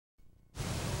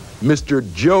Mr.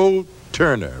 Joe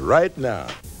Turner, right now.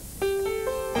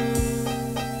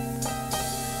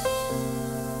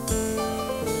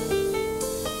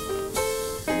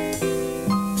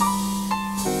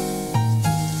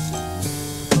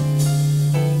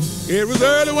 It was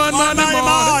early one Monday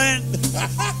morning.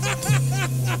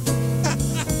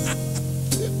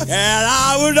 And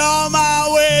I was on my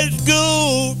way to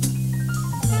school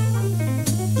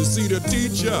to see the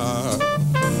teacher.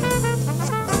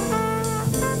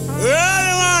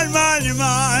 Early one Monday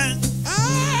morning.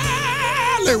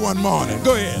 Early one morning.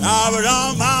 Go ahead. I was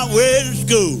on my way to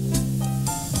school.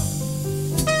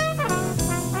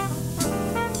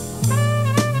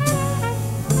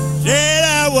 Say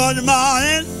that was the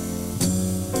morning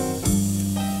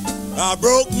I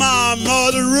broke my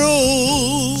mother's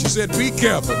rule. She said, be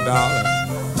careful, darling.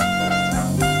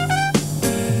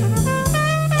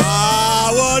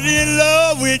 I was in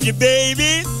love with you,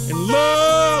 baby. In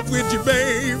love with you,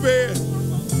 baby.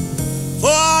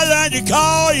 Before I learned to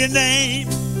call your name.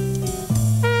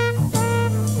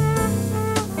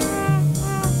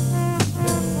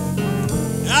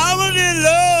 I was in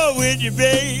love with you,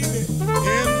 baby.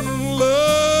 In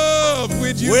love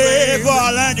with you, way baby. Before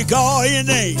I learned to call your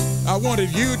name. I wanted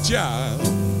you, child.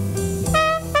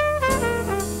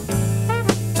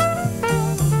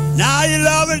 Now you're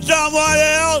loving someone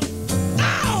else.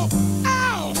 Ow!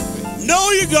 Ow!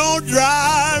 Know you're gonna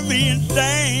drive me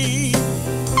insane.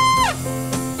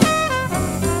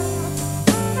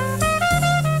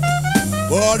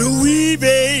 What a wee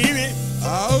baby.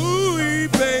 Oh, wee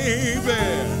baby.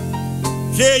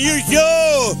 Say you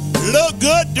sure look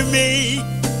good to me.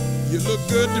 You look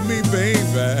good to me, baby.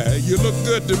 You look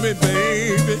good to me,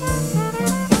 baby.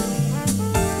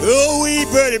 Oh, wee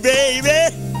pretty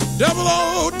baby. Double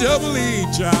O, double E,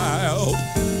 child.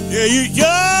 Yeah, you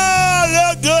sure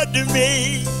look good to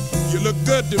me. You look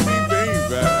good to me,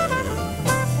 baby.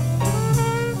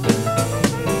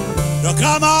 Now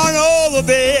come on over,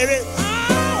 baby.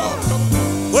 Oh,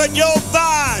 put your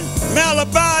fine, mellow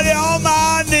body on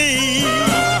my knee.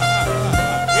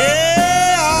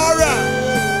 Yeah, all right.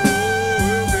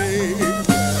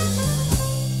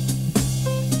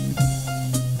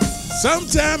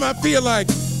 Sometimes I feel like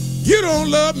you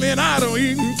don't love me and I don't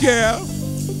even care.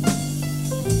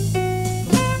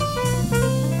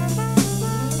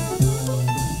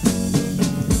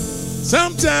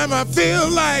 Sometimes I feel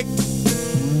like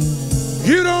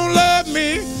you don't love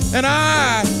me and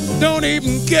I don't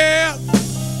even care.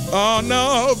 Oh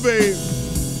no, baby.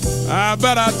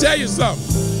 But I'll tell you something.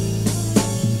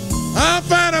 I'll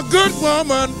find a good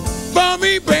woman for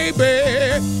me,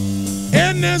 baby,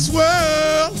 in this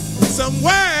world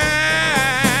somewhere,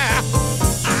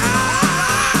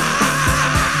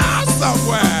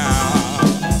 somewhere.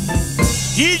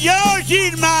 She's yours,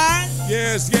 she's mine.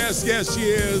 Yes, yes, yes, she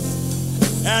is.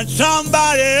 And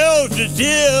somebody else is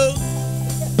still.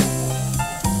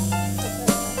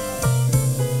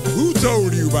 Who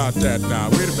told you about that now?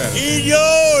 Wait a minute. She's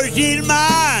yours, she's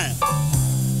mine.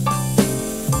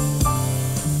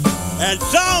 And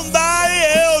somebody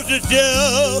else is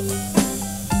still.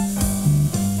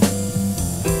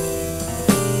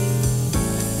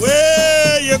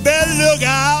 Well, you better look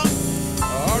out.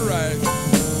 All right.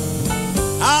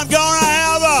 I'm gonna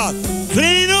have a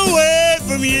clean away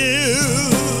from you.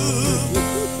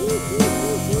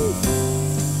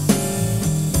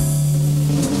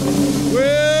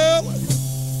 Well,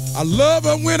 I love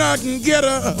her when I can get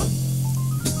her.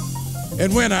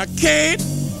 And when I can't,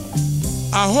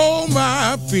 I hold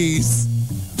my peace.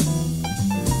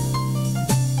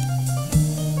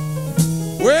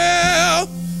 Well,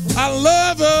 I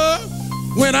love her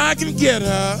when I can get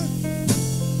her.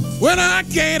 When I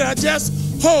can't, I just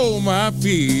hold my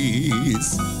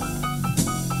peace.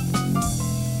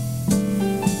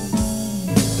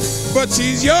 But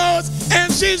she's yours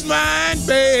and she's mine,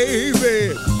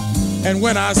 baby. And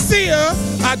when I see her,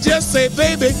 I just say,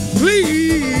 baby,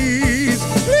 please,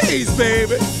 please,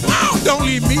 baby. Oh, don't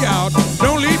leave me out.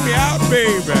 Don't leave me out,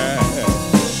 baby.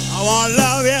 I wanna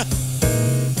love you.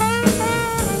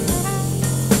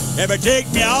 Ever take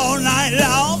me all night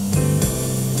long?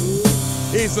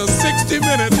 He's a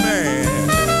 60-minute man.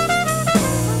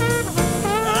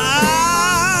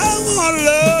 I wanna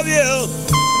love you.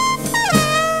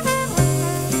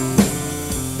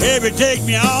 Ever take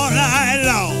me all night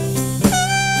long?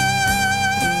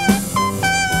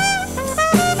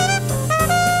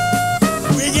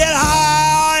 We get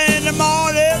high in the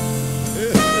morning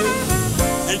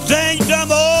and sing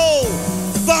some old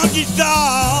funky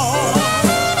song.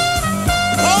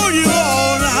 Hold you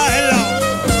all night long.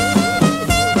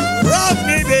 Rock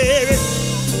me, baby.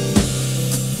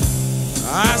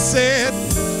 I said,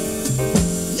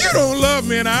 love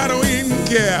me and I don't even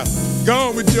care. Go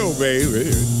on with Joe,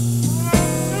 baby.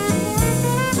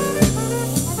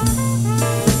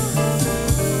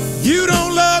 You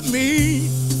don't love me,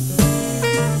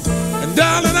 and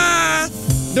darling, I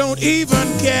don't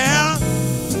even care.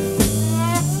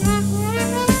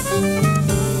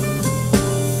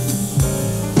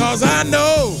 Cause I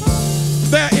know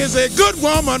there is a good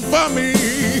woman for me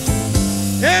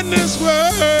in this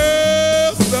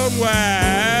world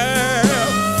somewhere.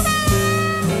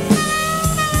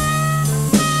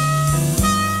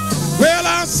 Well,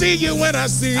 I'll see you when I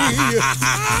see you.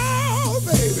 Oh,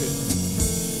 baby.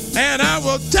 And I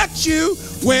will touch you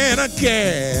when I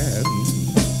can.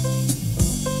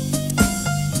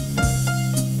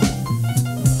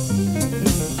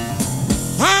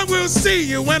 I will see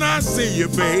you when I see you,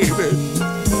 baby.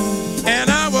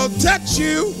 And I will touch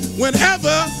you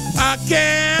whenever I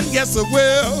can. Yes, I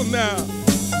will now.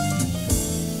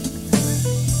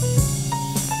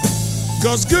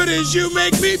 Cause good as you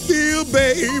make me feel,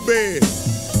 baby,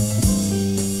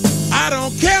 I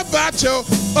don't care about your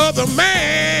other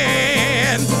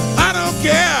man. I don't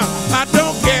care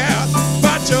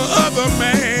about your other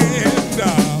man,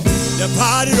 dog. The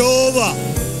party's over.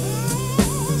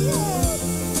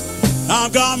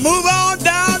 I'm gonna move on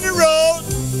down the road.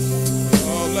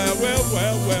 Oh,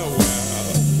 well.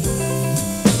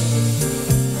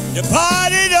 The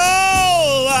party's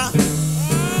over.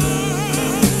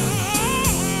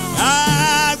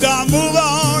 I'm gonna move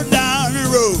on down the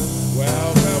road.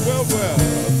 Well.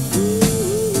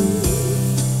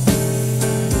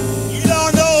 You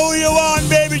don't know who you want,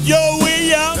 baby Joe, will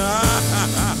ya?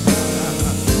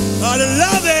 Or the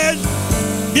love is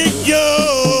Big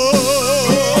Joe.